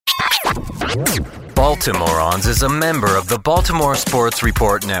Baltimoreans is a member of the Baltimore Sports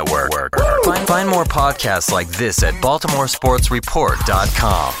Report Network. Find more podcasts like this at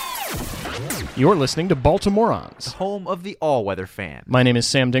baltimoresportsreport.com. You're listening to Baltimoreans, home of the all-weather fan. My name is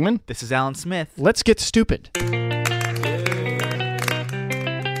Sam Dingman. This is Alan Smith. Let's get stupid.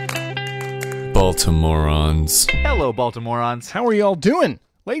 Baltimoreans. Hello, Baltimoreans. How are y'all doing?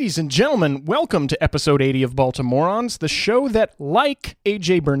 Ladies and gentlemen, welcome to episode 80 of Baltimoreans, the show that, like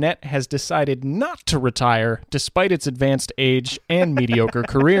AJ Burnett, has decided not to retire despite its advanced age and mediocre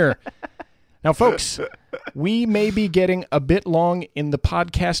career. Now, folks, we may be getting a bit long in the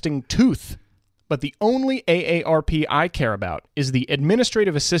podcasting tooth, but the only AARP I care about is the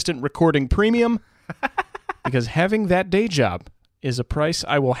Administrative Assistant Recording Premium, because having that day job is a price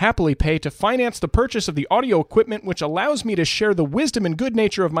I will happily pay to finance the purchase of the audio equipment which allows me to share the wisdom and good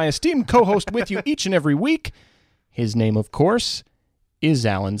nature of my esteemed co-host with you each and every week. His name, of course, is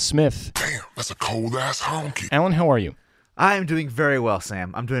Alan Smith. Damn, that's a cold-ass honky. Alan, how are you? I'm doing very well,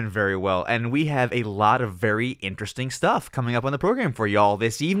 Sam. I'm doing very well. And we have a lot of very interesting stuff coming up on the program for y'all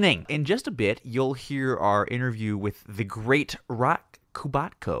this evening. In just a bit, you'll hear our interview with the great Rock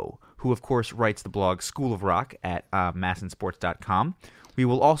Kubatko, who, of course, writes the blog School of Rock at massinsports.com. We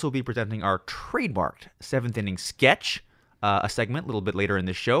will also be presenting our trademarked seventh inning sketch, a segment a little bit later in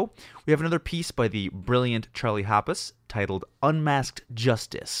this show. We have another piece by the brilliant Charlie Hoppus titled Unmasked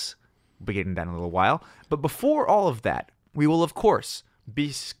Justice. We'll be getting that in a little while. But before all of that, we will, of course,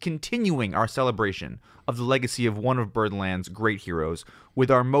 be continuing our celebration of the legacy of one of Birdland's great heroes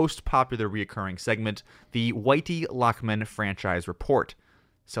with our most popular reoccurring segment, the Whitey Lockman Franchise Report,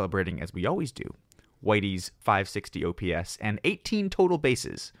 celebrating, as we always do, Whitey's 560 OPS and 18 total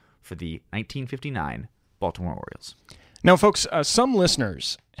bases for the 1959 Baltimore Orioles. Now, folks, some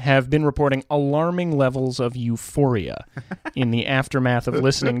listeners have been reporting alarming levels of euphoria in the aftermath of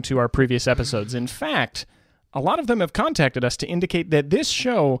listening to our previous episodes. In fact, a lot of them have contacted us to indicate that this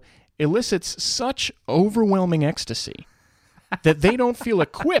show elicits such overwhelming ecstasy that they don't feel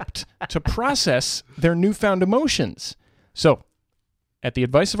equipped to process their newfound emotions. So, at the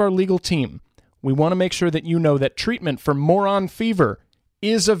advice of our legal team, we want to make sure that you know that treatment for moron fever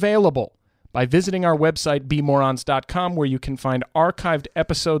is available by visiting our website, bmorons.com, where you can find archived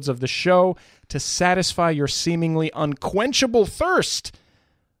episodes of the show to satisfy your seemingly unquenchable thirst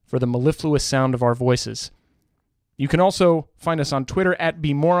for the mellifluous sound of our voices. You can also find us on Twitter at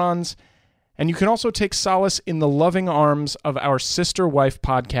bmorons, and you can also take solace in the loving arms of our sister wife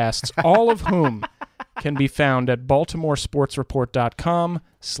podcasts, all of whom can be found at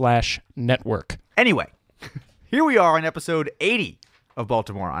baltimoresportsreport.com/network. Anyway, here we are on episode 80 of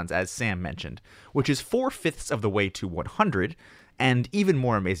Baltimoreans, as Sam mentioned, which is 4/5 of the way to 100, and even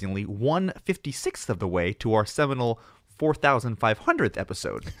more amazingly, 1/56 of the way to our seminal 4,500th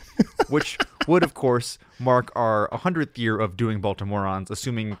episode, which would, of course, mark our 100th year of doing Baltimoreans,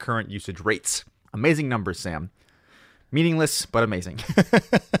 assuming current usage rates. Amazing numbers, Sam. Meaningless, but amazing.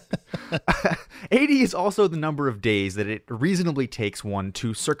 80 is also the number of days that it reasonably takes one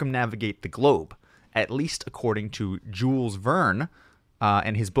to circumnavigate the globe, at least according to Jules Verne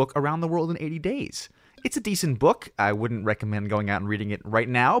and his book Around the World in 80 Days. It's a decent book. I wouldn't recommend going out and reading it right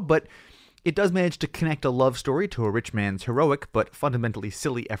now, but it does manage to connect a love story to a rich man's heroic but fundamentally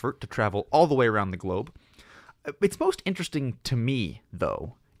silly effort to travel all the way around the globe. It's most interesting to me,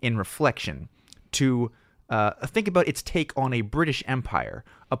 though, in reflection, to think about its take on a British Empire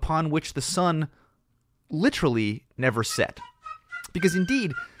upon which the sun literally never set. Because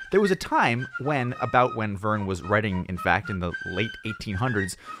indeed, there was a time when Verne was writing, in fact, in the late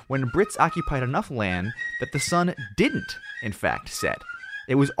 1800s, when Brits occupied enough land that the sun didn't, in fact, set.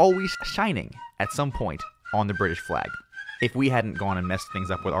 It was always shining at some point on the British flag. If we hadn't gone and messed things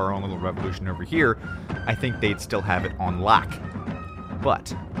up with our own little revolution over here, I think they'd still have it on lock.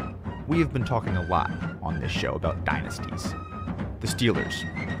 But we have been talking a lot on this show about dynasties. The Steelers,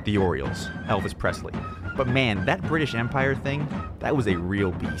 the Orioles, Elvis Presley. But man, that British Empire thing, that was a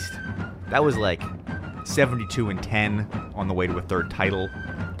real beast. That was like 72-10 on the way to a third title.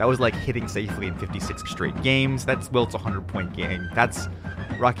 That was like hitting safely in 56 straight games. That's Wilt's 100-point game. That's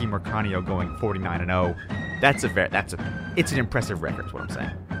Rocky Marcanio going 49-0. It's an impressive record, is what I'm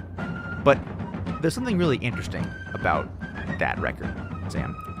saying. But there's something really interesting about that record,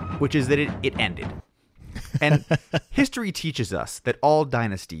 Sam, which is that it ended. And history teaches us that all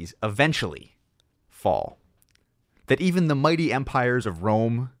dynasties eventually fall. That even the mighty empires of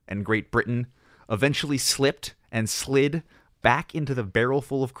Rome and Great Britain eventually slipped and slid back into the barrel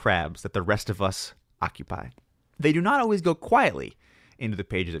full of crabs that the rest of us occupy. They do not always go quietly into the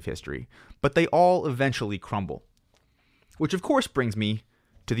pages of history, but they all eventually crumble. Which of course brings me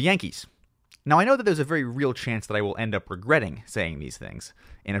to the Yankees. Now, I know that there's a very real chance that I will end up regretting saying these things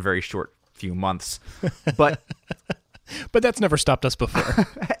in a very short few months, but But that's never stopped us before.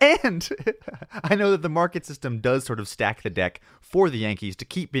 and I know that the market system does sort of stack the deck for the Yankees to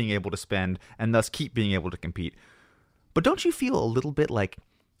keep being able to spend and thus keep being able to compete. But don't you feel a little bit like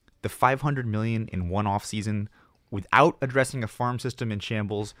the $500 million in one offseason without addressing a farm system in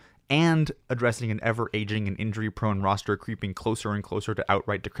shambles and addressing an ever-aging and injury-prone roster creeping closer and closer to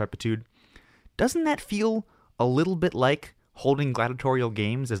outright decrepitude? Doesn't that feel a little bit like holding gladiatorial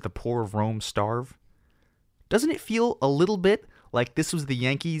games as the poor of Rome starve? Doesn't it feel a little bit like this was the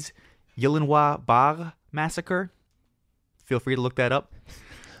Yankees' Yllinois Bar massacre? Feel free to look that up.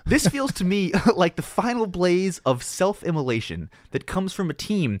 This feels to me like the final blaze of self-immolation that comes from a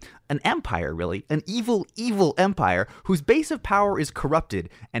team, an empire really, an evil, evil empire whose base of power is corrupted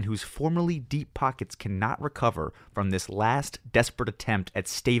and whose formerly deep pockets cannot recover from this last desperate attempt at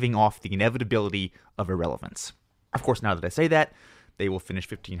staving off the inevitability of irrelevance. Of course, now that I say that, they will finish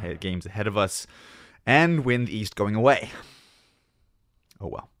 15 games ahead of us and win the East going away. Oh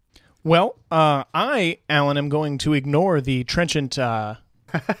well. Well, I, Alan, am going to ignore the trenchant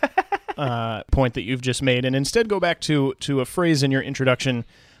point that you've just made and instead go back to a phrase in your introduction,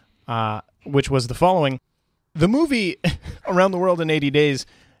 which was the following. The movie Around the World in 80 Days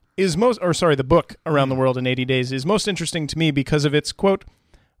is the book Around the World in 80 Days is most interesting to me because of its, quote,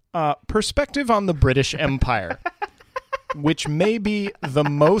 perspective on the British Empire, which may be the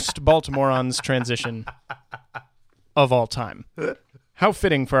most Baltimoreans transition of all time. How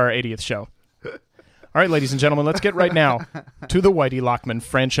fitting for our 80th show. All right, ladies and gentlemen, let's get right now to the Whitey Lockman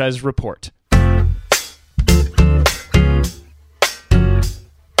Franchise Report.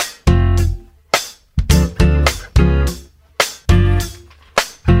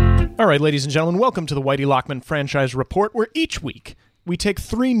 All right, ladies and gentlemen, welcome to the Whitey Lockman Franchise Report, where each week we take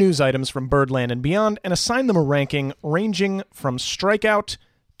 3 news items from Birdland and beyond and assign them a ranking ranging from strikeout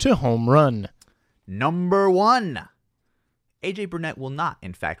to home run. Number 1. A.J. Burnett will not,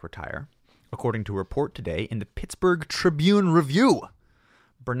 in fact, retire, according to a report today in the Pittsburgh Tribune Review.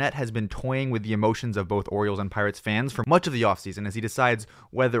 Burnett has been toying with the emotions of both Orioles and Pirates fans for much of the offseason as he decides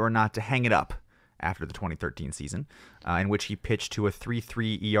whether or not to hang it up after the 2013 season, in which he pitched to a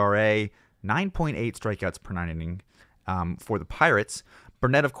 3.3 ERA, 9.8 strikeouts per 9 inning for the Pirates.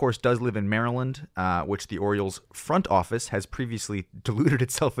 Burnett, of course, does live in Maryland, which the Orioles front office has previously deluded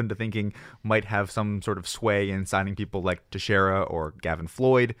itself into thinking might have some sort of sway in signing people like Teixeira or Gavin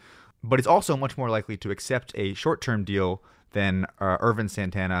Floyd, but is also much more likely to accept a short-term deal than Irvin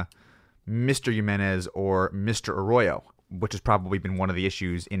Santana, Mr. Jimenez, or Mr. Arroyo, which has probably been one of the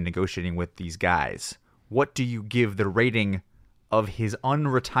issues in negotiating with these guys. What do you give the rating of his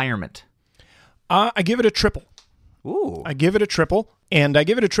unretirement? I give it a triple. Ooh. I give it a triple, and I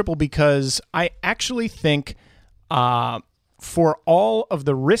give it a triple because I actually think for all of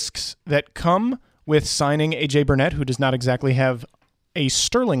the risks that come with signing A.J. Burnett, who does not exactly have a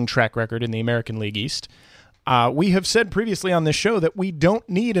sterling track record in the American League East, we have said previously on this show that we don't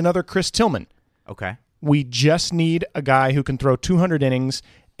need another Chris Tillman. Okay. We just need a guy who can throw 200 innings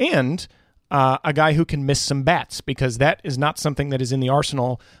and a guy who can miss some bats, because that is not something that is in the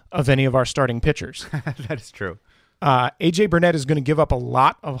arsenal of any of our starting pitchers. That is true. A.J. Burnett is going to give up a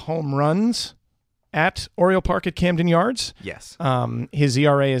lot of home runs at Oriole Park at Camden Yards. Yes. His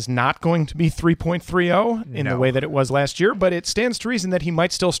ERA is not going to be 3.30 in the way that it was last year, but it stands to reason that he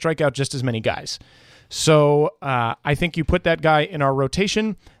might still strike out just as many guys. So I think you put that guy in our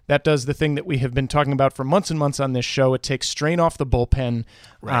rotation. That does the thing that we have been talking about for months and months on this show. It takes strain off the bullpen.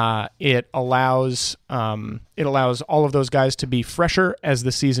 Right. It allows all of those guys to be fresher as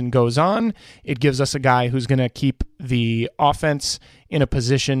the season goes on. It gives us a guy who's going to keep the offense in a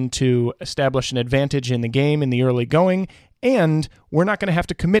position to establish an advantage in the game in the early going. And we're not going to have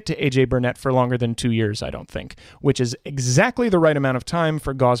to commit to A.J. Burnett for longer than 2 years, I don't think, which is exactly the right amount of time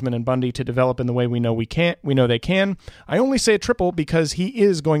for Gausman and Bundy to develop in the way we know they can. I only say a triple because he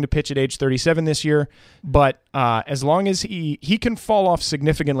is going to pitch at age 37 this year, but as long as he can fall off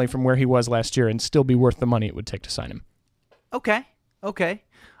significantly from where he was last year and still be worth the money it would take to sign him. Okay.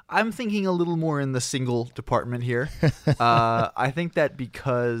 I'm thinking a little more in the single department here. I think that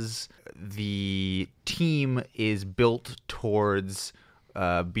because the team is built towards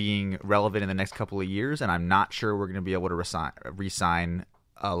being relevant in the next couple of years, and I'm not sure we're going to be able to re-sign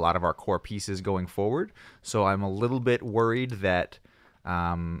a lot of our core pieces going forward. So I'm a little bit worried that,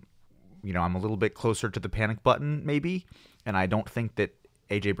 I'm a little bit closer to the panic button maybe, and I don't think that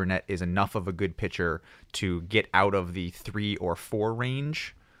A.J. Burnett is enough of a good pitcher to get out of the 3 or 4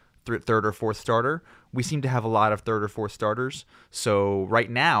 range third or fourth starter. We seem to have a lot of third or fourth starters. So right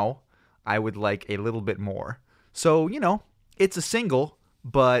now, I would like a little bit more. So, it's a single,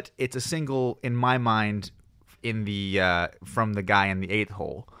 but it's a single in my mind in the from the guy in the 8th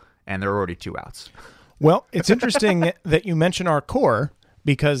hole, and there are already 2 outs. Well, it's interesting that you mention our core,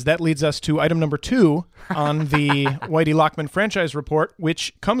 because that leads us to item number 2 on the Whitey Lockman franchise report,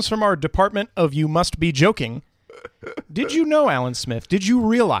 which comes from our department of You Must Be Joking. Did you know, Alan Smith, did you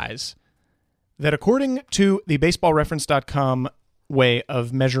realize that according to the BaseballReference.com way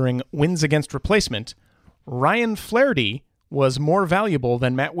of measuring wins against replacement, Ryan Flaherty was more valuable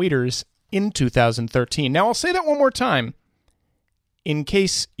than Matt Wieters in 2013? Now, I'll say that one more time in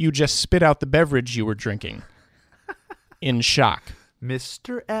case you just spit out the beverage you were drinking in shock.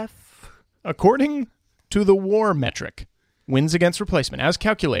 Mr. F. According to the WAR metric, wins against replacement, as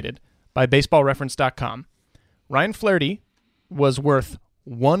calculated by BaseballReference.com, Ryan Flaherty was worth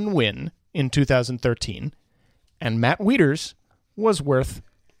 1 win in 2013, and Matt Wieters was worth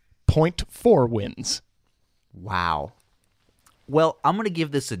 0.4 wins. Wow. Well, I'm going to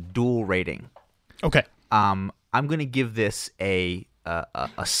give this a dual rating. Okay. I'm going to give this a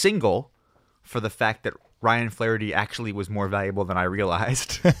single for the fact that Ryan Flaherty actually was more valuable than I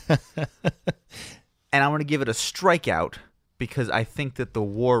realized. And I'm going to give it a strikeout because I think that the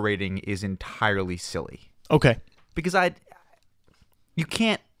WAR rating is entirely silly. Okay. Because you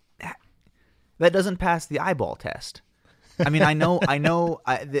can't, that doesn't pass the eyeball test. I mean, I know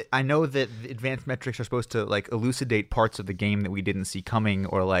that advanced metrics are supposed to like elucidate parts of the game that we didn't see coming,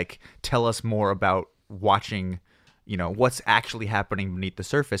 or like tell us more about watching, what's actually happening beneath the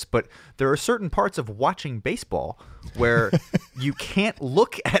surface. But there are certain parts of watching baseball where you can't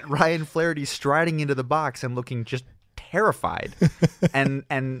look at Ryan Flaherty striding into the box and looking just terrified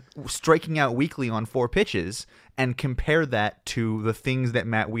and striking out weakly on 4 pitches and compare that to the things that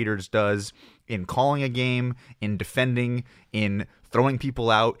Matt Wieters does in calling a game, in defending, in throwing people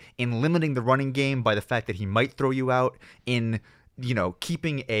out, in limiting the running game by the fact that he might throw you out, in,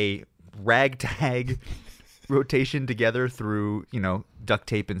 keeping a ragtag rotation together through, duct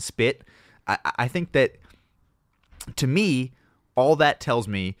tape and spit. I think that, to me, all that tells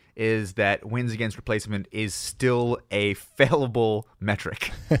me is that wins against replacement is still a failable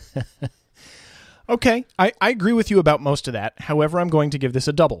metric. Okay. I agree with you about most of that. However, I'm going to give this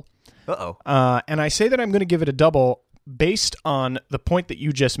a double. Uh-oh. And I say that I'm going to give it a double based on the point that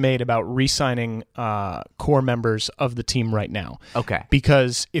you just made about re-signing core members of the team right now. Okay.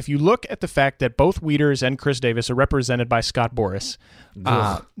 Because if you look at the fact that both Wieters and Chris Davis are represented by Scott Boras,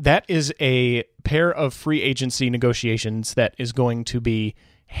 that is a pair of free agency negotiations that is going to be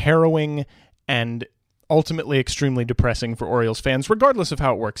harrowing and ultimately extremely depressing for Orioles fans, regardless of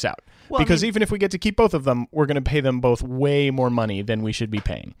how it works out. Well, because even if we get to keep both of them, we're going to pay them both way more money than we should be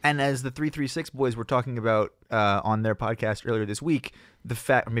paying. And as the 336 boys were talking about on their podcast earlier this week,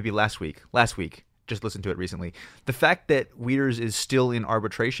 or maybe last week, just listened to it recently, the fact that Wieters is still in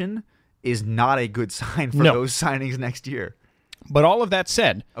arbitration is not a good sign for those signings next year. But all of that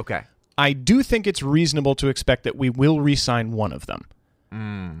said, okay, I do think it's reasonable to expect that we will re-sign one of them.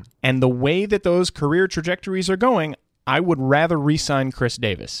 And the way that those career trajectories are going, I would rather re-sign Chris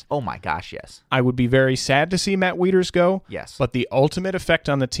Davis. Oh my gosh, yes. I would be very sad to see Matt Wieters go. Yes. But the ultimate effect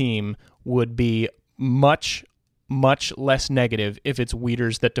on the team would be much, much less negative if it's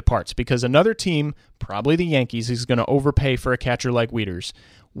Wieters that departs. Because another team, probably the Yankees, is going to overpay for a catcher like Wieters.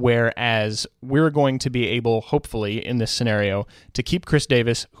 Whereas we're going to be able, hopefully, in this scenario, to keep Chris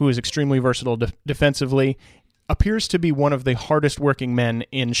Davis, who is extremely versatile defensively, appears to be one of the hardest working men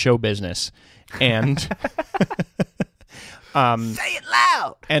in show business, and say it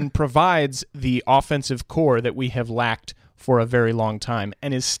loud, and provides the offensive core that we have lacked for a very long time,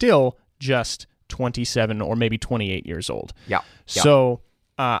 and is still just 27 or maybe 28 years old. Yeah. So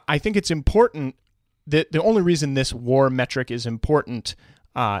I think it's important that the only reason this WAR metric is important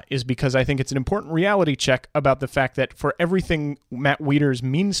is because I think it's an important reality check about the fact that for everything Matt Wieters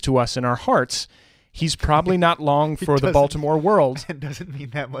means to us in our hearts, he's probably not long for the Baltimore world. It doesn't mean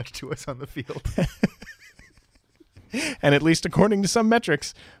that much to us on the field. And at least according to some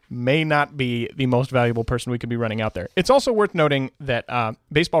metrics, may not be the most valuable person we could be running out there. It's also worth noting that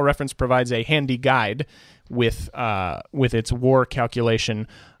Baseball Reference provides a handy guide with its WAR calculation,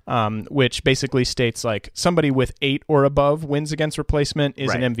 which basically states like somebody with 8 or above wins against replacement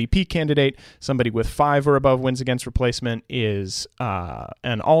is an MVP candidate. Somebody with 5 or above wins against replacement is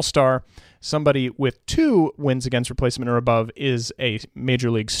an all-star. Somebody with 2 wins against replacement or above is a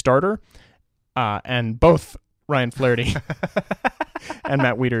major league starter. And both Ryan Flaherty and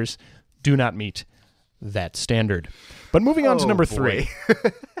Matt Wieters do not meet that standard. But moving on to number 3.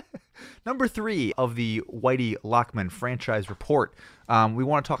 Number 3 of the Whitey Lockman franchise report, we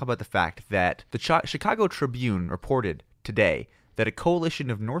want to talk about the fact that the Chicago Tribune reported today that a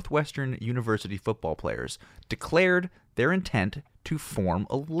coalition of Northwestern University football players declared their intent to form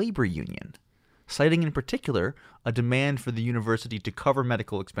a labor union, citing in particular a demand for the university to cover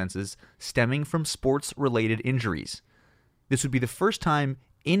medical expenses stemming from sports-related injuries. This would be the first time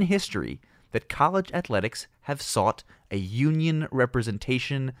in history that college athletics have sought a union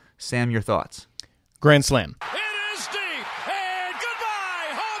representation. Sam, your thoughts? Grand slam. It is deep, and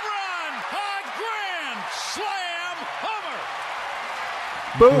goodbye, home run, a grand slam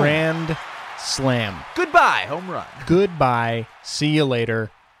homer. Boom. Grand slam. Goodbye, home run. Goodbye. See you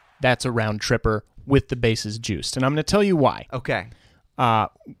later. That's a round tripper with the bases juiced. And I'm going to tell you why. Okay.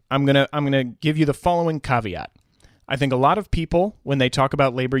 I'm gonna give you the following caveat. I think a lot of people, when they talk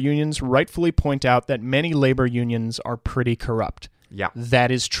about labor unions, rightfully point out that many labor unions are pretty corrupt. Yeah.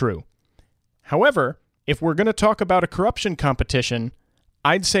 That is true. However, if we're going to talk about a corruption competition,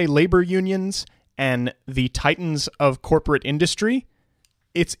 I'd say labor unions and the titans of corporate industry,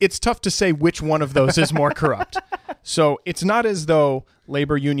 it's tough to say which one of those is more corrupt. So it's not as though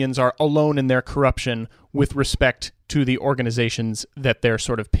labor unions are alone in their corruption with respect to the organizations that they're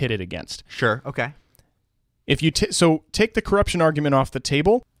sort of pitted against. Sure. Okay. If you take the corruption argument off the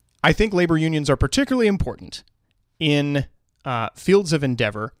table, I think labor unions are particularly important in fields of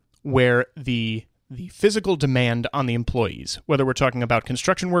endeavor where the physical demand on the employees, whether we're talking about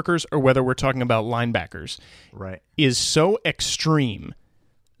construction workers or whether we're talking about linebackers, Right. is so extreme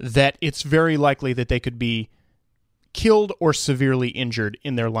that it's very likely that they could be killed or severely injured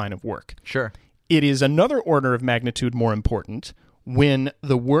in their line of work. Sure. It is another order of magnitude more important when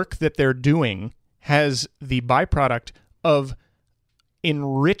the work that they're doing has the byproduct of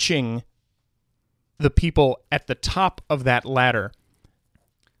enriching the people at the top of that ladder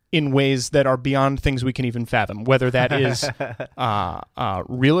in ways that are beyond things we can even fathom, whether that is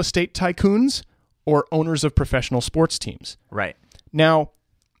real estate tycoons or owners of professional sports teams. Right. Now,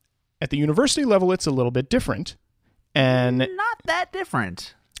 at the university level, it's a little bit different, and Not that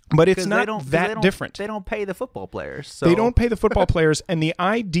different. but it's 'Cause not that different. They don't pay the football players. So. They don't pay the football players, and the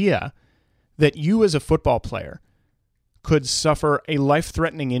idea that you as a football player could suffer a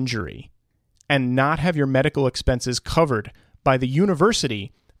life-threatening injury and not have your medical expenses covered by the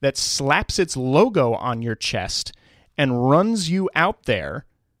university that slaps its logo on your chest and runs you out there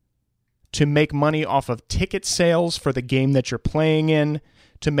to make money off of ticket sales for the game that you're playing in,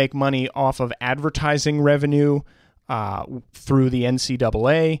 to make money off of advertising revenue through the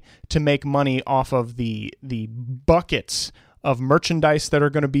NCAA, to make money off of the buckets of merchandise that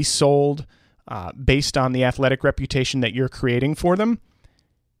are going to be sold based on the athletic reputation that you're creating for them.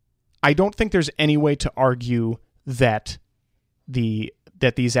 I don't think there's any way to argue that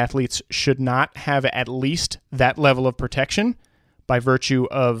these athletes should not have at least that level of protection by virtue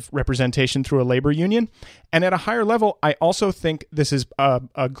of representation through a labor union. And at a higher level, I also think this is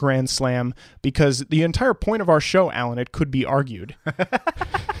a grand slam because the entire point of our show, Alan, it could be argued,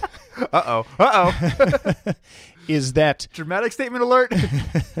 is that Dramatic statement alert.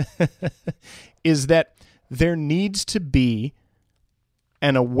 is that there needs to be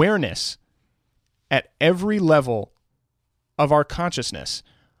an awareness at every level of our consciousness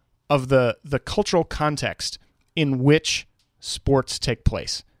of the cultural context in which sports take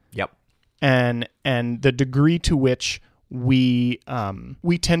place. Yep. And the degree to which we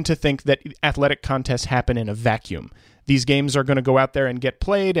tend to think that athletic contests happen in a vacuum. These games are going to go out there and get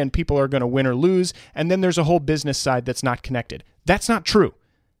played, and people are going to win or lose, and then there's a whole business side that's not connected. That's not true.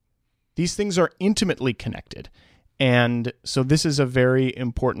 These things are intimately connected. And so this is a very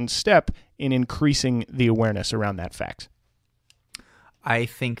important step in increasing the awareness around that fact. I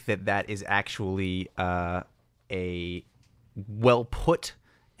think that is actually a well put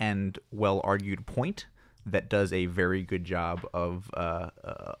and well argued point that does a very good job of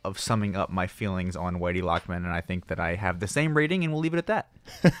summing up my feelings on Whitey Lockman, and I think that I have the same rating, and we'll leave it at that.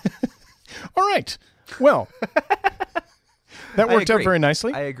 All right. Well, that worked out very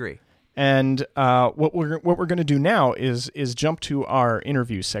nicely. I agree. And what we're going to do now is jump to our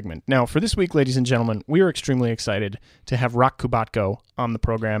interview segment. Now, for this week, ladies and gentlemen, we are extremely excited to have Rock Kubatko on the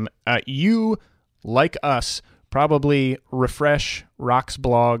program. You, like us, probably refresh Rock's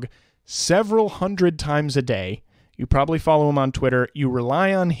blog several hundred times a day. You probably follow him on Twitter. You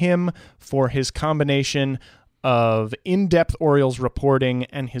rely on him for his combination of in-depth Orioles reporting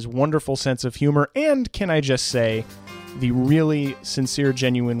and his wonderful sense of humor, and, can I just say, the really sincere,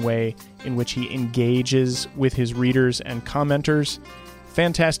 genuine way in which he engages with his readers and commenters.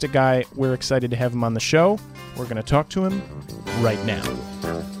 Fantastic guy. We're excited to have him on the show. We're going to talk to him right now.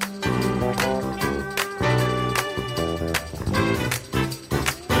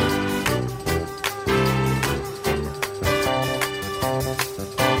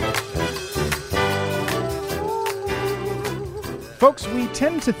 Folks, we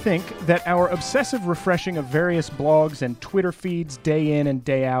tend to think that our obsessive refreshing of various blogs and Twitter feeds day in and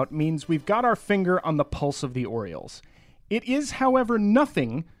day out means we've got our finger on the pulse of the Orioles. It is, however,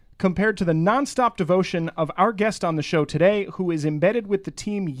 nothing compared to the nonstop devotion of our guest on the show today, who is embedded with the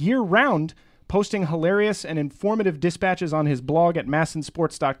team year-round, posting hilarious and informative dispatches on his blog at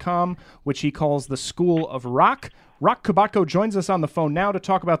massensports.com, which he calls the School of Rock. Rock Kubatko joins us on the phone now to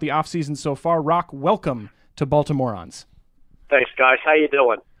talk about the offseason so far. Rock, welcome to Baltimoreans. Thanks, guys. How you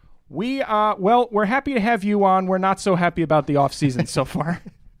doing? We're happy to have you on. We're not so happy about the offseason so far.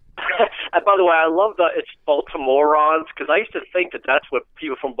 And by the way, I love that it's Baltimoreans, because I used to think that that's what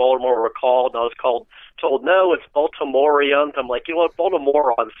people from Baltimore were called. And I was told, no, it's Baltimoreans. I'm like, you know what,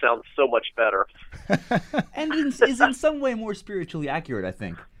 Baltimoreans sounds so much better. And is in some way more spiritually accurate, I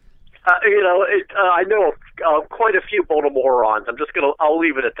think. I know quite a few Baltimoreans. I'll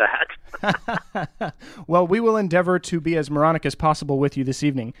leave it at that. Well, we will endeavor to be as moronic as possible with you this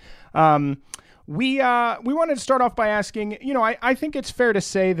evening. We wanted to start off by asking, I think it's fair to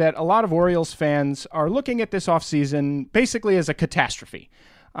say that a lot of Orioles fans are looking at this offseason basically as a catastrophe.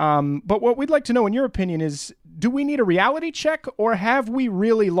 But what we'd like to know, in your opinion, is do we need a reality check, or have we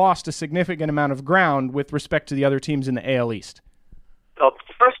really lost a significant amount of ground with respect to the other teams in the AL East?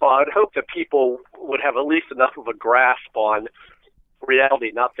 First of all, I'd hope that people would have at least enough of a grasp on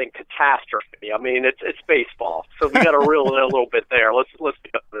reality, not think catastrophe. I mean, it's baseball, so we got to reel in a little bit there. Let's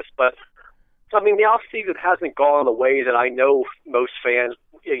be honest. But I mean, the off season hasn't gone the way that I know most fans,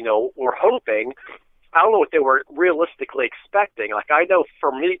 were hoping. I don't know what they were realistically expecting. Like, I know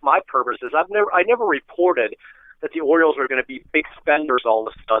for me, my purposes, I never reported that the Orioles were going to be big spenders all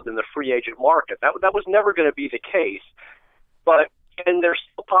of a sudden in the free agent market. That was never going to be the case. And there's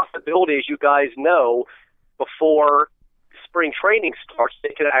still a possibility, as you guys know, before spring training starts, they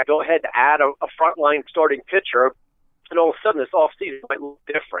can go ahead and add a frontline starting pitcher, and all of a sudden this offseason might look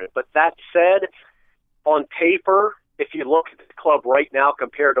different. But that said, on paper, if you look at the club right now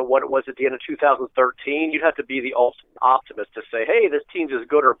compared to what it was at the end of 2013, you'd have to be the ultimate optimist to say, hey, this team's as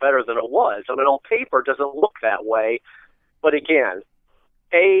good or better than it was. I mean, on paper, it doesn't look that way. But again,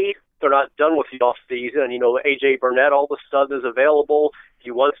 they're not done with the offseason. And, A.J. Burnett all of a sudden is available.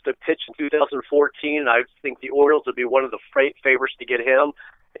 He wants to pitch in 2014, and I think the Orioles would be one of the favorites to get him.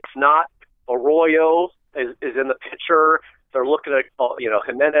 If not, Arroyo is in the picture. They're looking at,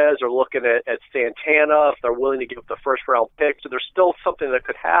 Jimenez, or looking at Santana if they're willing to give up the first-round pick. So there's still something that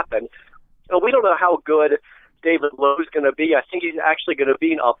could happen. We don't know how good David Lowe's going to be. I think he's actually going to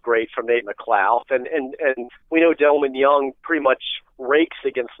be an upgrade from Nate McLeod. And we know Delman Young pretty much rakes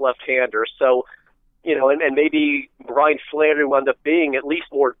against left-handers. So, and maybe Brian Flaherty wound up being at least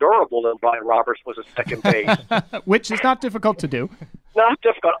more durable than Brian Roberts was at second base. Which is not difficult to do. Not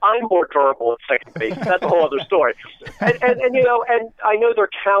difficult. I'm more durable at second base. That's a whole other story. And I know they're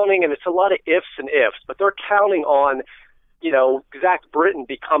counting, and it's a lot of ifs and ifs, but they're counting on Zach Britton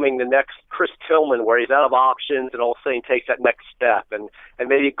becoming the next Chris Tillman, where he's out of options and all of a sudden takes that next step. And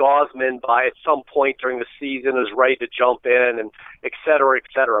maybe Gausman, at some point during the season, is ready to jump in, and et cetera, et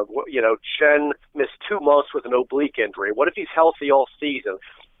cetera. Chen missed 2 months with an oblique injury. What if he's healthy all season?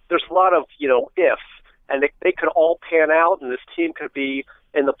 There's a lot of, ifs, and they could all pan out, and this team could be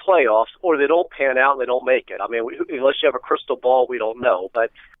in the playoffs, or they don't pan out and they don't make it. I mean, unless you have a crystal ball, we don't know. But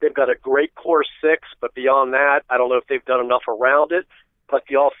they've got a great core 6, but beyond that, I don't know if they've done enough around it. But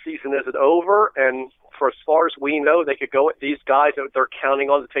the off season isn't over, and for as far as we know, they could go. These guys that they're counting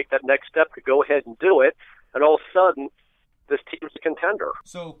on to take that next step could go ahead and do it, and all of a sudden, this team's a contender.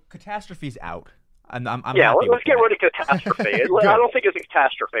 So catastrophe's out. I'm let's get rid of catastrophe. I don't think it's a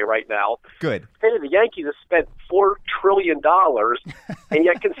catastrophe right now. Good. Hey, the Yankees have spent $4 trillion, and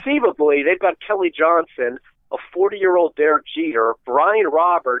yet conceivably they've got Kelly Johnson, a 40-year-old Derek Jeter, Brian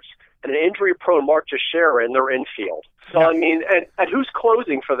Roberts, and an injury-prone Mark Teixeira in their infield. So, I mean, and who's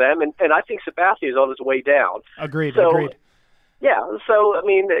closing for them? And I think Sabathia is on his way down. Agreed. Yeah, so, I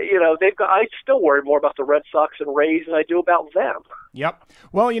mean, I still worry more about the Red Sox and Rays than I do about them. Yep.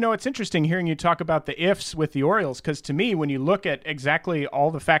 Well, it's interesting hearing you talk about the ifs with the Orioles, because to me, when you look at exactly all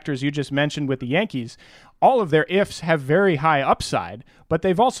the factors you just mentioned with the Yankees, all of their ifs have very high upside, but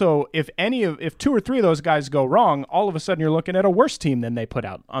they've also, if 2 or 3 of those guys go wrong, all of a sudden you're looking at a worse team than they put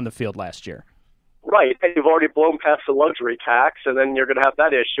out on the field last year. Right, and you've already blown past the luxury tax, and then you're going to have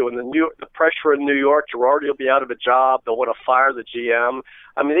that issue. And the pressure in New York, Girardi will be out of a job. They'll want to fire the GM.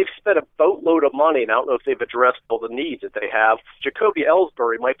 I mean, they've spent a boatload of money, and I don't know if they've addressed all the needs that they have. Jacoby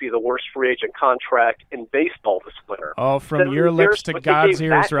Ellsbury might be the worst free agent contract in baseball this winter. Oh, from your lips to God's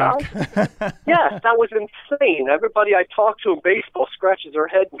ears, Rock. Yes, that was insane. Everybody I talk to in baseball scratches their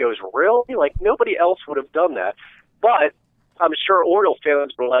head and goes, really? Like, nobody else would have done that. But I'm sure Orioles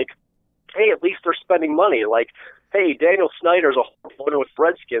fans were like, hey, at least they're spending money. Like, hey, Daniel Snyder's a horrible owner with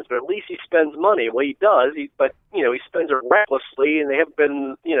Redskins, but at least he spends money. Well, he does, but he spends it recklessly, and they haven't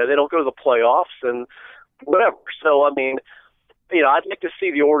been, they don't go to the playoffs and whatever. So, I mean, I'd like to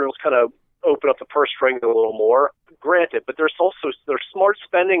see the Orioles kind of open up the purse strings a little more. Granted, but there's smart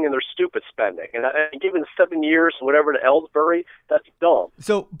spending and there's stupid spending, and given 7 years, whatever, to Ellsbury, that's dumb.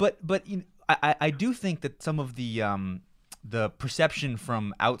 So, but I do think that some of the perception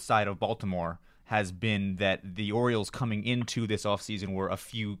from outside of Baltimore has been that the Orioles coming into this offseason were a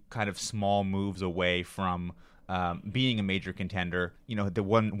few kind of small moves away from being a major contender. The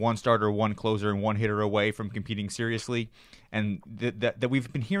one starter, one closer, and one hitter away from competing seriously, and that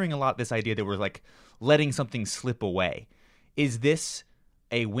we've been hearing a lot this idea that we're like letting something slip away. Is this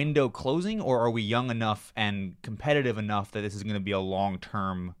a window closing, or are we young enough and competitive enough that this is going to be a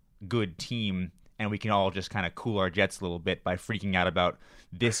long-term good team, and we can all just kind of cool our jets a little bit by freaking out about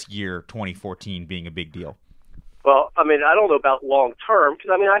this year, 2014, being a big deal? Well, I mean, I don't know about long-term, because,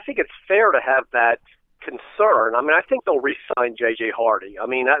 I think it's fair to have that concern. I think they'll re-sign J.J. Hardy.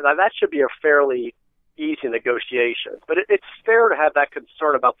 That should be a fairly easy negotiation. But it's fair to have that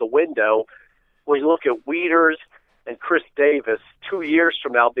concern about the window when you look at Wieters and Chris Davis 2 years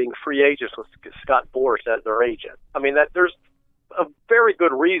from now being free agents with Scott Boras as their agent. There's a very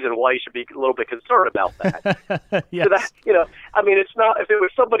good reason why you should be a little bit concerned about that. Yes. So it's not if it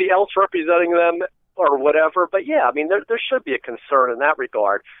was somebody else representing them or whatever, but yeah, there should be a concern in that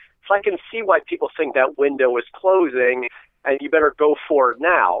regard. So I can see why people think that window is closing and you better go for it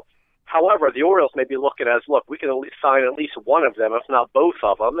now. However, the Orioles may be looking at, look, we can at least sign at least one of them, if not both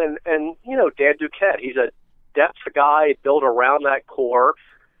of them. And Dan Duquette, he's a depth guy built around that core.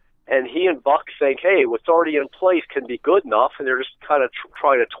 And he and Buck think, hey, what's already in place can be good enough, and they're just kind of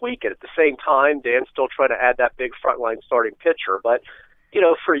trying to tweak it. At the same time, Dan's still trying to add that big frontline starting pitcher. But,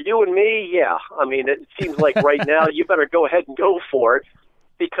 for you and me, yeah, it seems like right now you better go ahead and go for it,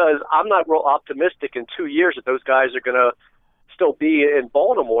 because I'm not real optimistic in 2 years that those guys are going to still be in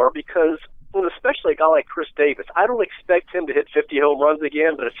Baltimore, because especially a guy like Chris Davis, I don't expect him to hit 50 home runs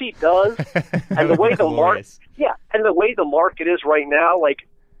again, but if he does, and the way the market is right now,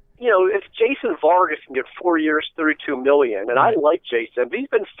 if Jason Vargas can get 4 years, $32 million, and I like Jason, but he's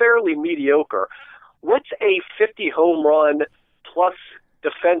been fairly mediocre. What's a 50 home run plus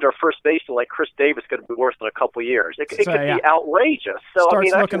defender, first baseman like Chris Davis going to be worth in a couple of years? It could be outrageous. So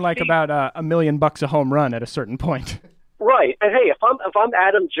starts looking like about $1 million a home run at a certain point. Right, and hey, if I'm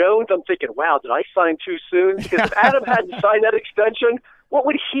Adam Jones, I'm thinking, wow, did I sign too soon? Because if Adam hadn't signed that extension, what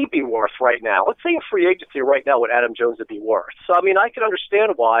would he be worth right now? Let's say in free agency right now, what Adam Jones would be worth. So I can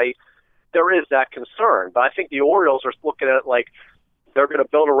understand why there is that concern, but I think the Orioles are looking at it like they're going to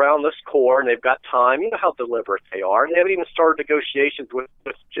build around this core, and they've got time. You know how deliberate they are. And they haven't even started negotiations with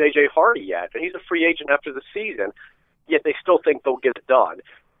J.J. Hardy yet, and he's a free agent after the season, yet they still think they'll get it done.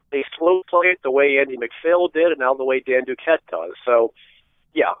 They slow play it the way Andy McPhail did, and now the way Dan Duquette does. So,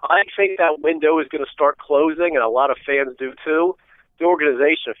 yeah, I think that window is going to start closing, and a lot of fans do too. The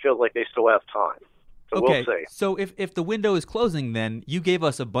organization feels like they still have time. So okay, we'll see. So if the window is closing, then you gave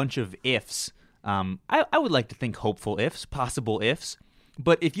us a bunch of ifs. I would like to think hopeful ifs, possible ifs.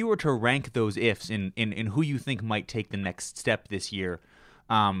 But if you were to rank those ifs in who you think might take the next step this year,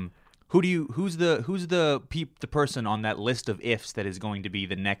 who's the person on that list of ifs that is going to be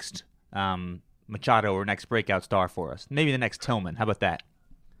the next Machado or next breakout star for us? Maybe the next Tillman. How about that?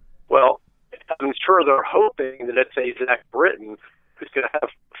 Well, I'm sure they're hoping that it's a Zach Britton who's going to have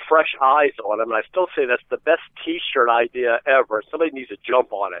fresh eyes on him. And I still say that's the best T-shirt idea ever. Somebody needs to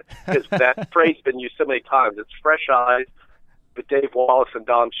jump on it, because that phrase has been used so many times. It's fresh eyes with Dave Wallace and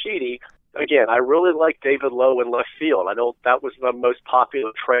Dom Sheedy. Again, I really like David Lowe in left field. I know that was the most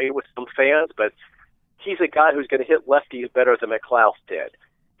popular trade with some fans, but he's a guy who's going to hit lefties better than McLeod did.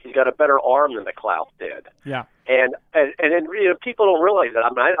 He's got a better arm than McLeod did. Yeah. And people don't realize that.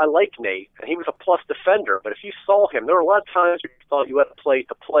 I like Nate, and he was a plus defender. But if you saw him, there were a lot of times where you thought you had to play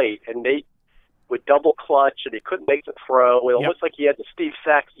the plate, and Nate would double clutch, and he couldn't make the throw. It looks like he had the Steve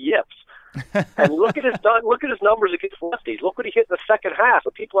Sachs yips. And look at his numbers against lefties. Look what he hit in the second half.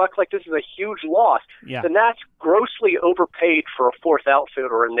 But people act like this is a huge loss. Yeah. The Nats grossly overpaid for a fourth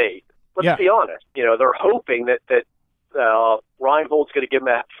outfielder in Nate. Let's be honest. They're hoping that Reinhold's going to give him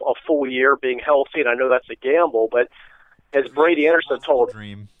a full year being healthy, and I know that's a gamble, but as Brady Anderson told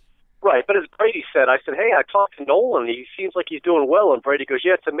dream. Right, but as Brady said, I said, hey, I talked to Nolan, he seems like he's doing well, and Brady goes,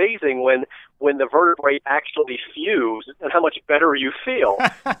 yeah, it's amazing when the vertebrae actually fuse and how much better you feel.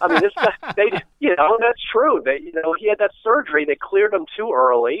 I mean, this guy, that's true. He had that surgery, they cleared him too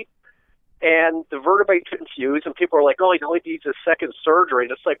early, and the vertebrae couldn't fuse, and people are like, oh, he only needs a second surgery.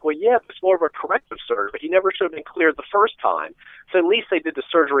 And it's like, well, yeah, it's more of a corrective surgery, but he never should have been cleared the first time. So at least they did the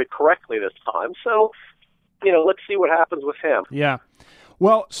surgery correctly this time. So, let's see what happens with him. Yeah.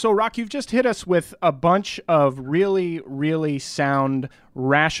 Well, so, Rock, you've just hit us with a bunch of really, really sound,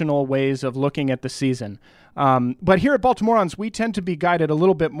 rational ways of looking at the season. But here at Baltimoreans, we tend to be guided a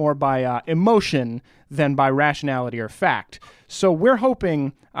little bit more by emotion than by rationality or fact. So we're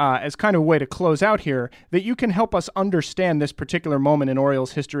hoping, as kind of a way to close out here, that you can help us understand this particular moment in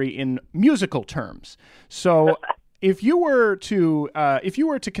Orioles history in musical terms. So if you were to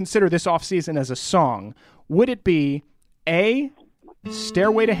consider this offseason as a song, would it be A,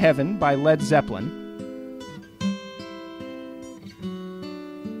 Stairway to Heaven by Led Zeppelin,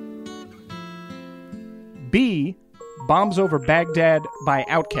 B, Bombs Over Baghdad by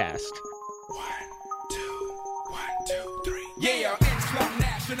Outkast, 1, 2, 3. Yeah,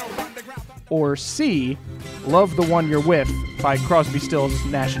 or C, Love the One You're With by Crosby, Stills,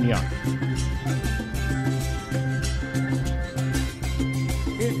 Nash & Young?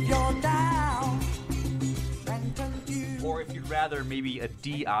 Or if you'd rather maybe a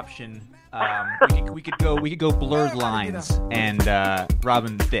D option, we could go Blurred Lines and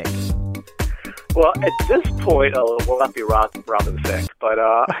Robin Thicke. Well, at this point, we'll not be Robin Thicke, but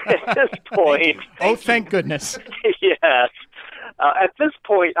at this point... Oh, thank goodness. Yes. At this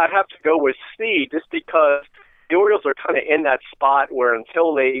point, I'd have to go with C, just because the Orioles are kind of in that spot where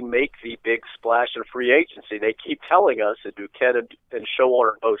until they make the big splash in free agency, they keep telling us, and Duquette and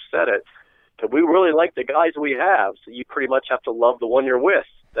Showalter both said it, that we really like the guys we have, so you pretty much have to love the one you're with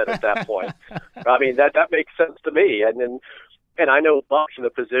at that point. I mean, that makes sense to me. And I know Buck's in a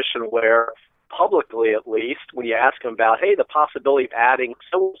position where, publicly at least, when you ask him about, hey, the possibility of adding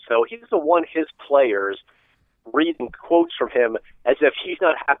so-and-so, he doesn't want his players reading quotes from him as if he's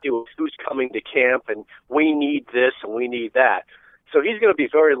not happy with who's coming to camp and we need this and we need that. So he's going to be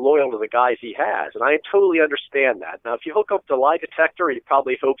very loyal to the guys he has, and I totally understand that. Now, if you hook up the lie detector, he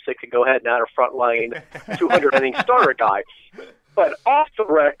probably hopes they could go ahead and add a frontline 200-inning starter guy. But off the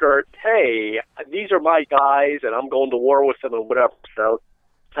record, hey, these are my guys, and I'm going to war with them and whatever. So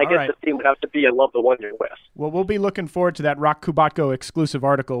I guess the theme would have to be I love the one you're with. Well, we'll be looking forward to that Rock Kubatko exclusive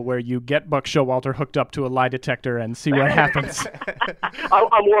article where you get Buck Showalter hooked up to a lie detector and see what happens.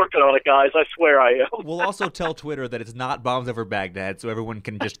 I'm working on it, guys. I swear I am. We'll also tell Twitter that it's not Bombs Over Baghdad, so everyone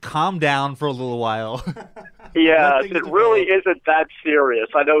can just calm down for a little while. Yes, it really isn't that serious.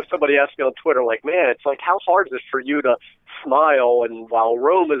 I know somebody asked me on Twitter, like, man, it's like, how hard is it for you to smile and while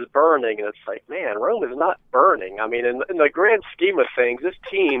Rome is burning? And it's like, man, Rome is not burning. I mean, in the grand scheme of things, this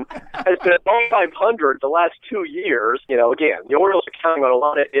team has been above 500 the last 2 years. Again, the Orioles are counting on a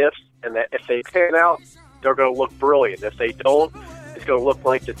lot of ifs, and that if they pan out, they're going to look brilliant. If they don't, it's going to look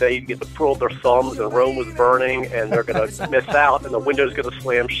like that they get to pull their thumbs and Rome was burning, and they're going to miss out, and the window's going to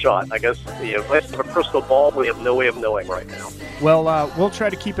slam shut. I guess, unless you have a crystal ball, we have no way of knowing right now. Well, we'll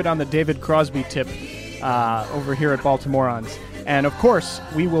try to keep it on the David Crosby tip over here at Baltimoreans. And, of course,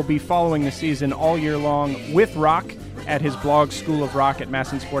 we will be following the season all year long with Rock at his blog, School of Rock, at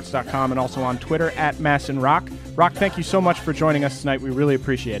massinsports.com, and also on Twitter at massinrock. Rock, thank you so much for joining us tonight. We really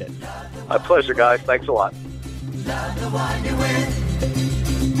appreciate it. My pleasure, guys. Thanks a lot. Love the one you're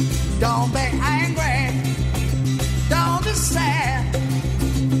with. Don't be angry. Don't be sad.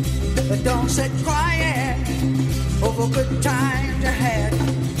 But don't sit crying over good times you had.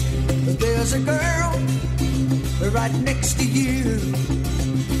 But there's a girl right next to you,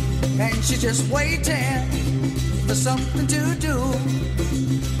 and she's just waiting for something to do.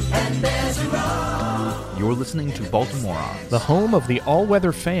 And there's a road. You're listening to Baltimoreans, the home of the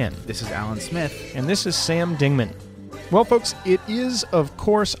all-weather fan. This is Alan Smith. And this is Sam Dingman. Well, folks, it is, of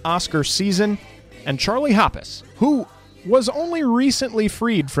course, Oscar season, and Charlie Hoppus, who was only recently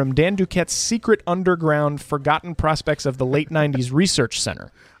freed from Dan Duquette's secret underground Forgotten Prospects of the Late 90s Research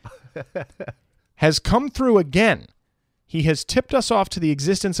Center, has come through again. He has tipped us off to the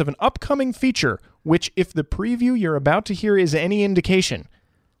existence of an upcoming feature, which, if the preview you're about to hear is any indication,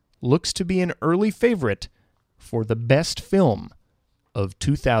 looks to be an early favorite for the best film of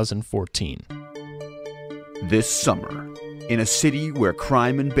 2014. This summer, in a city where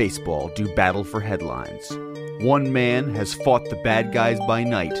crime and baseball do battle for headlines, one man has fought the bad guys by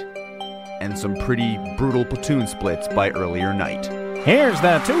night and some pretty brutal platoon splits by earlier night. Here's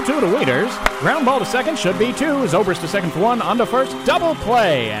the 2-2 to Wieters. Ground ball to second should be 2. Zobrist to second for 1. On to first. Double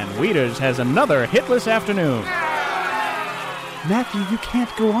play. And Wieters has another hitless afternoon. Matthew, you can't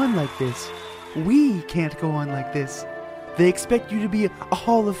go on like this. We can't go on like this. They expect you to be a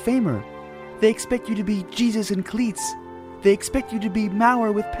Hall of Famer. They expect you to be Jesus in cleats. They expect you to be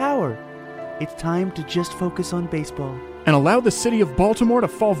Mauer with power. It's time to just focus on baseball. And allow the city of Baltimore to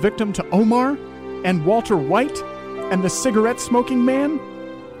fall victim to Omar and Walter White and the cigarette-smoking man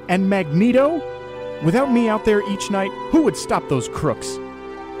and Magneto? Without me out there each night, who would stop those crooks?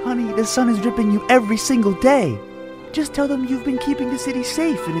 Honey, the sun is dripping you every single day. Just tell them you've been keeping the city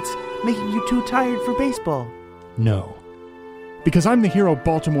safe and it's making you too tired for baseball. No. Because I'm the hero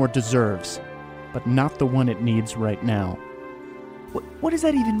Baltimore deserves, but not the one it needs right now. What does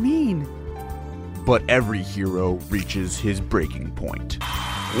that even mean? But every hero reaches his breaking point.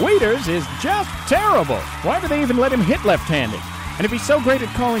 Waiters is just terrible. Why do they even let him hit left-handed? And if he's so great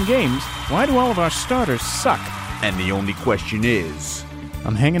at calling games, why do all of our starters suck? And the only question is...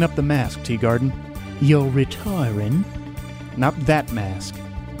 I'm hanging up the mask, Teagarden. You're retiring? Not that mask.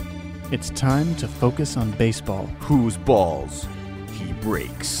 It's time to focus on baseball. Whose balls he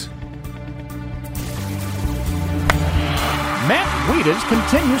breaks. Matt Wieters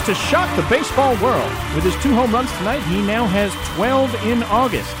continues to shock the baseball world. With his 2 home runs tonight, he now has 12 in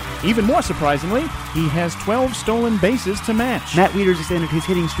August. Even more surprisingly, he has 12 stolen bases to match. Matt Wieters extended his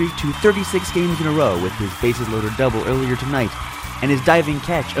hitting streak to 36 games in a row with his bases-loaded double earlier tonight. And his diving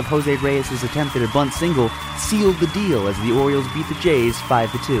catch of Jose Reyes' attempt at a bunt single sealed the deal as the Orioles beat the Jays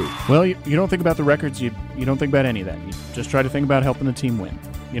 5-2. Well, you don't think about the records, you don't think about any of that. You just try to think about helping the team win.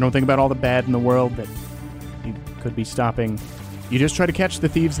 You don't think about all the bad in the world that you could be stopping. You just try to catch the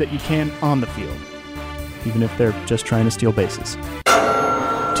thieves that you can on the field, even if they're just trying to steal bases.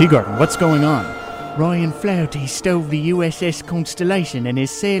 Teagarden, what's going on? Ryan Flaherty stole the USS Constellation and is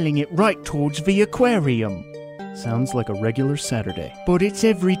sailing it right towards the aquarium. Sounds like a regular Saturday. But it's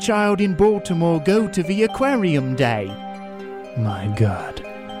every child in Baltimore go to the aquarium day. My God.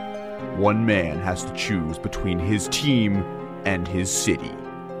 One man has to choose between his team and his city.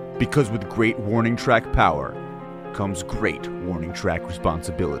 Because with great warning track power comes great warning track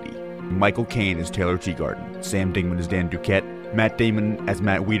responsibility. Michael Caine as Taylor Teagarden, Sam Dingman as Dan Duquette, Matt Damon as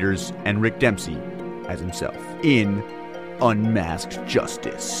Matt Wieters, and Rick Dempsey as himself in Unmasked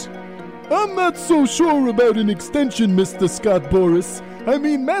Justice. I'm not so sure about an extension, Mr. Scott Boras. I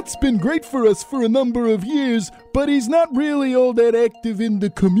mean, Matt's been great for us for a number of years, but he's not really all that active in the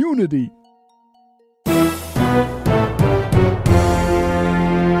community.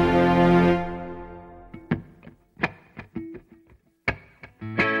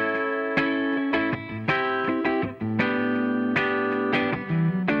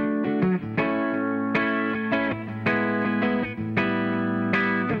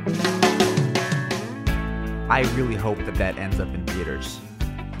 I really hope that ends up in theaters,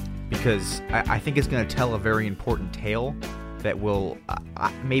 because I think it's going to tell a very important tale that will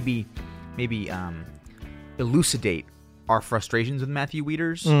maybe elucidate our frustrations with Matthew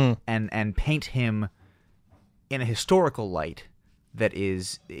Wieters and paint him in a historical light that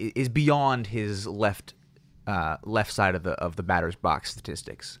is beyond his left side of the batter's box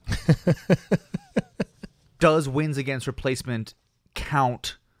statistics. Does wins against replacement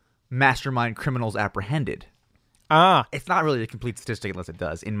count mastermind criminals apprehended? It's not really a complete statistic unless it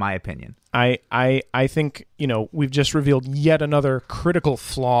does, in my opinion. I think, we've just revealed yet another critical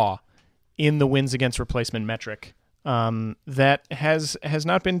flaw in the wins against replacement metric that has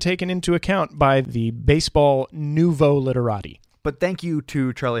not been taken into account by the baseball nouveau literati. But thank you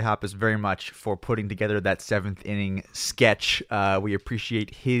to Charlie Hoppus very much for putting together that 7th inning sketch. We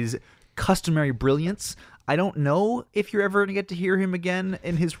appreciate his customary brilliance. I don't know if you're ever going to get to hear him again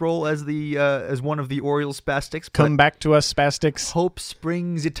in his role as as one of the Orioles Spastics. Come back to us, Spastics. Hope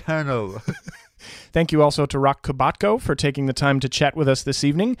springs eternal. Thank you also to Rock Kubatko for taking the time to chat with us this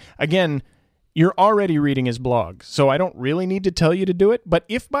evening. Again, you're already reading his blog, so I don't really need to tell you to do it, but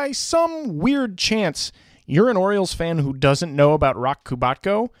if by some weird chance you're an Orioles fan who doesn't know about Rock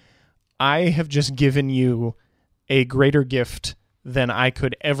Kubatko, I have just given you a greater gift than I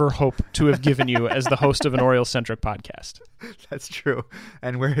could ever hope to have given you as the host of an Orioles-centric podcast. That's true.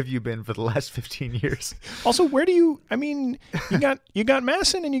 And where have you been for the last 15 years? Also, where do you got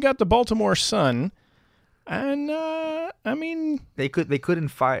Masson and you got the Baltimore Sun, and they could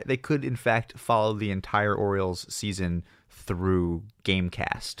in fact follow the entire Orioles season through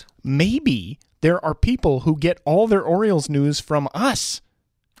Gamecast. Maybe there are people who get all their Orioles news from us.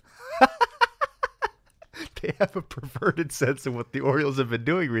 They have a perverted sense of what the Orioles have been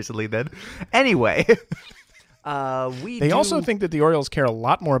doing recently then. Anyway, they also think that the Orioles care a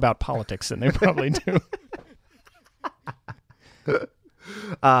lot more about politics than they probably do.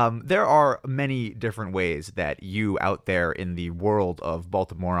 There are many different ways that you out there in the world of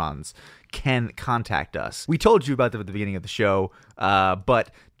Baltimoreans can contact us. We told you about them at the beginning of the show,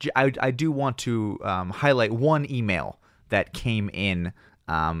 but I do want to highlight one email that came in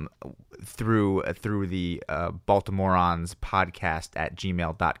through the Baltimoreans podcast at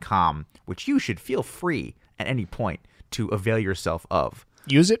gmail.com, which you should feel free at any point to avail yourself of.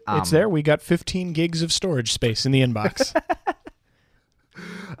 Use it. It's there. We got 15 gigs of storage space in the inbox.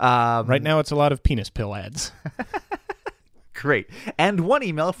 Right now, it's a lot of penis pill ads. Great. And one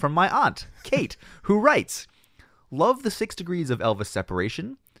email from my aunt, Kate, who writes, "Love the 6 degrees of Elvis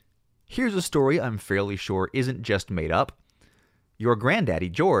separation. Here's a story I'm fairly sure isn't just made up. Your granddaddy,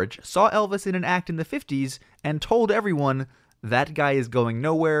 George, saw Elvis in an act in the 50s and told everyone, that guy is going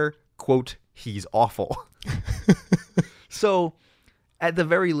nowhere, quote, he's awful." So, at the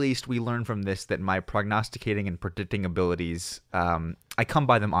very least, we learn from this that my prognosticating and predicting abilities, I come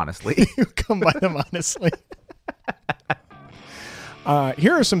by them honestly. You come by them honestly.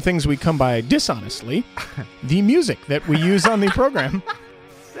 Here are some things we come by dishonestly. The music that we use on the program.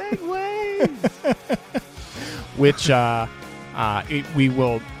 Segways! Which we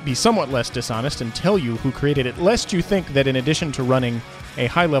will be somewhat less dishonest and tell you who created it, lest you think that in addition to running a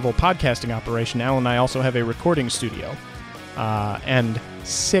high-level podcasting operation, Al and I also have a recording studio and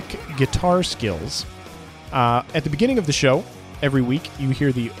sick guitar skills. At the beginning of the show, every week, you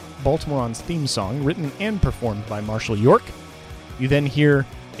hear the Baltimoreans theme song, written and performed by Marshall York. You then hear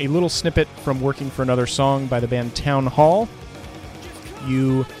a little snippet from Working for Another Song by the band Town Hall.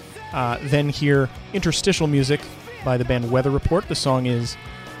 You then hear interstitial music by the band Weather Report. The song is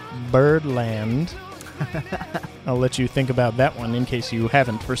Birdland. I'll let you think about that one in case you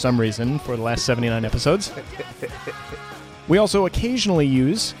haven't for some reason for the last 79 episodes. We also occasionally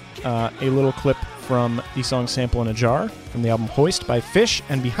use a little clip from the song Sample in a Jar from the album Hoist by Fish.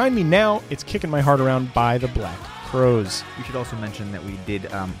 And behind me now, it's Kicking My Heart Around by the Black Crowes. We should also mention that we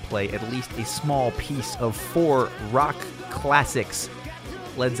did play at least a small piece of 4 rock classics.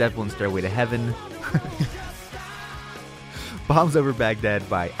 Led Zeppelin, Stairway to Heaven. Bombs Over Baghdad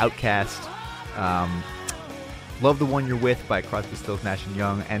by Outkast. Love the One You're With by Crosby, Stills, Nash &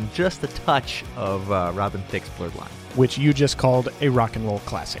 Young. And just a touch of Robin Thicke's Blurred Line. Which you just called a rock and roll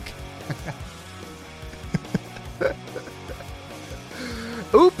classic.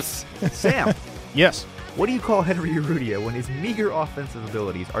 Oops! Sam. Yes. What do you call Henry Urrutia when his meager offensive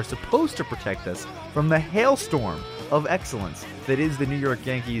abilities are supposed to protect us from the hailstorm of excellence that is the New York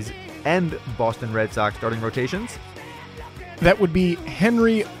Yankees and Boston Red Sox starting rotations? That would be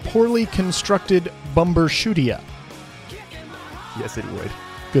Henry Poorly Constructed Bumbershoottia. Yes, it would.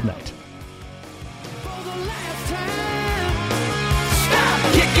 Good night. Stop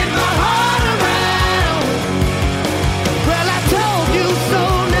kicking my heart around. Well, I told you so.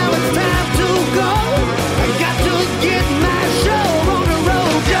 Now it's time to go. I got to get my show on the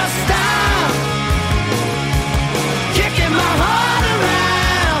road. Just stop kicking my heart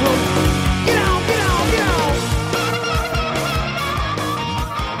around. Get on, get on, get on.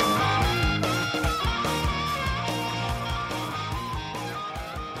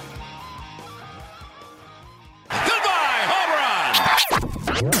 Goodbye, home run.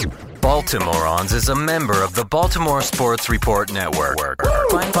 Baltimoreans is a member of the Baltimore Sports Report Network.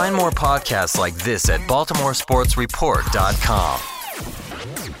 Find more podcasts like this at baltimoresportsreport.com.